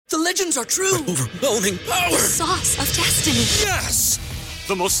The legends are true. Overwhelming power! Sauce of destiny. Yes!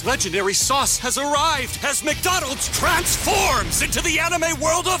 The most legendary sauce has arrived as McDonald's transforms into the anime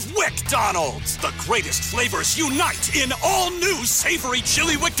world of WickDonald's. The greatest flavors unite in all new savory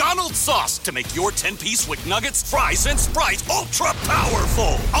chili McDonald's sauce to make your 10-piece Wick Nuggets, fries, and Sprite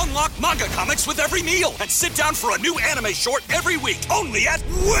ultra-powerful. Unlock manga comics with every meal and sit down for a new anime short every week only at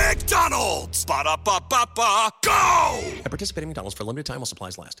WickDonald's. Ba-da-ba-ba-ba, go! At participating McDonald's for a limited time while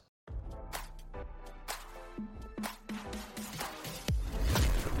supplies last.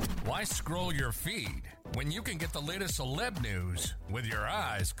 Why scroll your feed when you can get the latest celeb news with your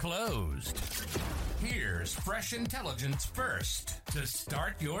eyes closed? Here's fresh intelligence first to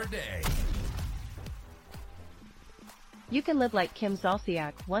start your day. You can live like Kim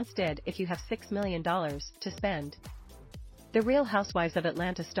Zolciak once did if you have $6 million to spend. The Real Housewives of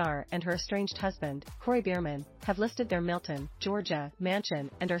Atlanta star and her estranged husband, Kroy Biermann, have listed their Milton, Georgia,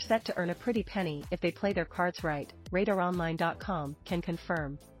 mansion and are set to earn a pretty penny if they play their cards right, RadarOnline.com can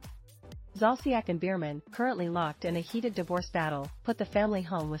confirm. Zolciak and Biermann, currently locked in a heated divorce battle, put the family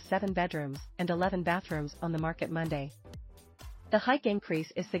home with 7 bedrooms and 11 bathrooms on the market Monday. The hike increase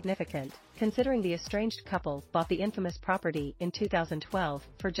is significant, considering the estranged couple bought the infamous property in 2012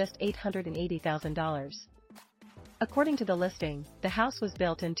 for just $880,000. According to the listing, the house was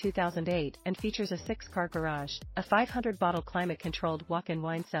built in 2008 and features a 6-car garage, a 500-bottle climate-controlled walk-in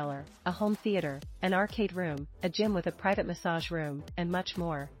wine cellar, a home theater, an arcade room, a gym with a private massage room, and much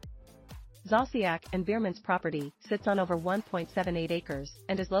more. Zolciak and Biermann's property sits on over 1.78 acres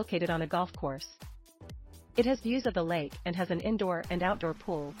and is located on a golf course. It has views of the lake and has an indoor and outdoor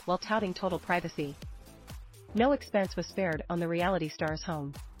pool while touting total privacy. No expense was spared on the reality star's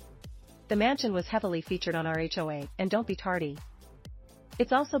home. The mansion was heavily featured on our HOA, and don't be tardy.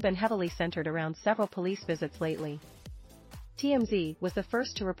 It's also been heavily centered around several police visits lately. TMZ was the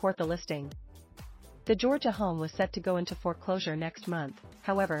first to report the listing. The Georgia home was set to go into foreclosure next month,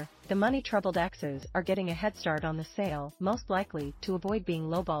 however, the money-troubled exes are getting a head start on the sale, most likely to avoid being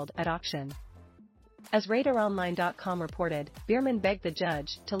lowballed at auction. As RadarOnline.com reported, Biermann begged the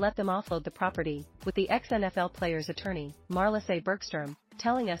judge to let them offload the property, with the ex-NFL player's attorney, Marlise Bergstrom,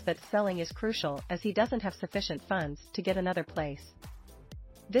 telling us that selling is crucial as he doesn't have sufficient funds to get another place.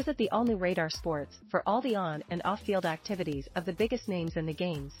 Visit the all-new Radar Sports for all the on- and off-field activities of the biggest names in the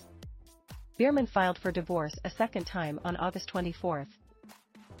games. Biermann filed for divorce a second time on August 24.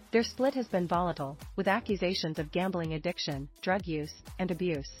 Their split has been volatile, with accusations of gambling addiction, drug use, and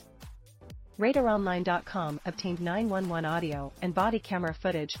abuse. RadarOnline.com obtained 911 audio and body camera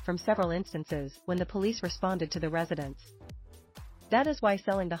footage from several instances when the police responded to the residence. That is why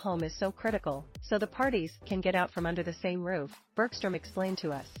selling the home is so critical, so the parties can get out from under the same roof, Bergstrom explained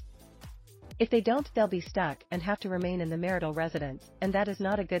to us. If they don't, they'll be stuck and have to remain in the marital residence, and that is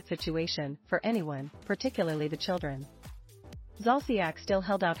not a good situation for anyone, particularly the children. Zolciak still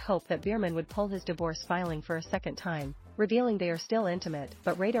held out hope that Biermann would pull his divorce filing for a second time, revealing they are still intimate,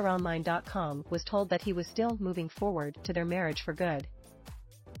 but RadarOnline.com was told that he was still moving forward to their marriage for good.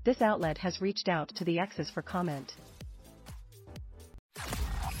 This outlet has reached out to the exes for comment.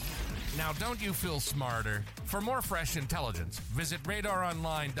 Now, don't you feel smarter? For more fresh intelligence, visit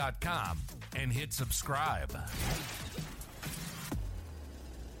RadarOnline.com and hit subscribe.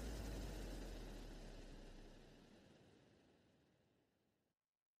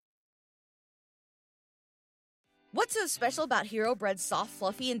 What's so special about Hero Bread's soft,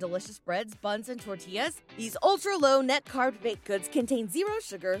 fluffy, and delicious breads, buns, and tortillas? These ultra-low net-carb baked goods contain zero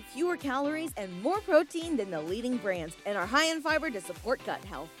sugar, fewer calories, and more protein than the leading brands, and are high in fiber to support gut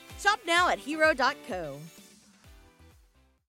health. Shop now at Hero.co.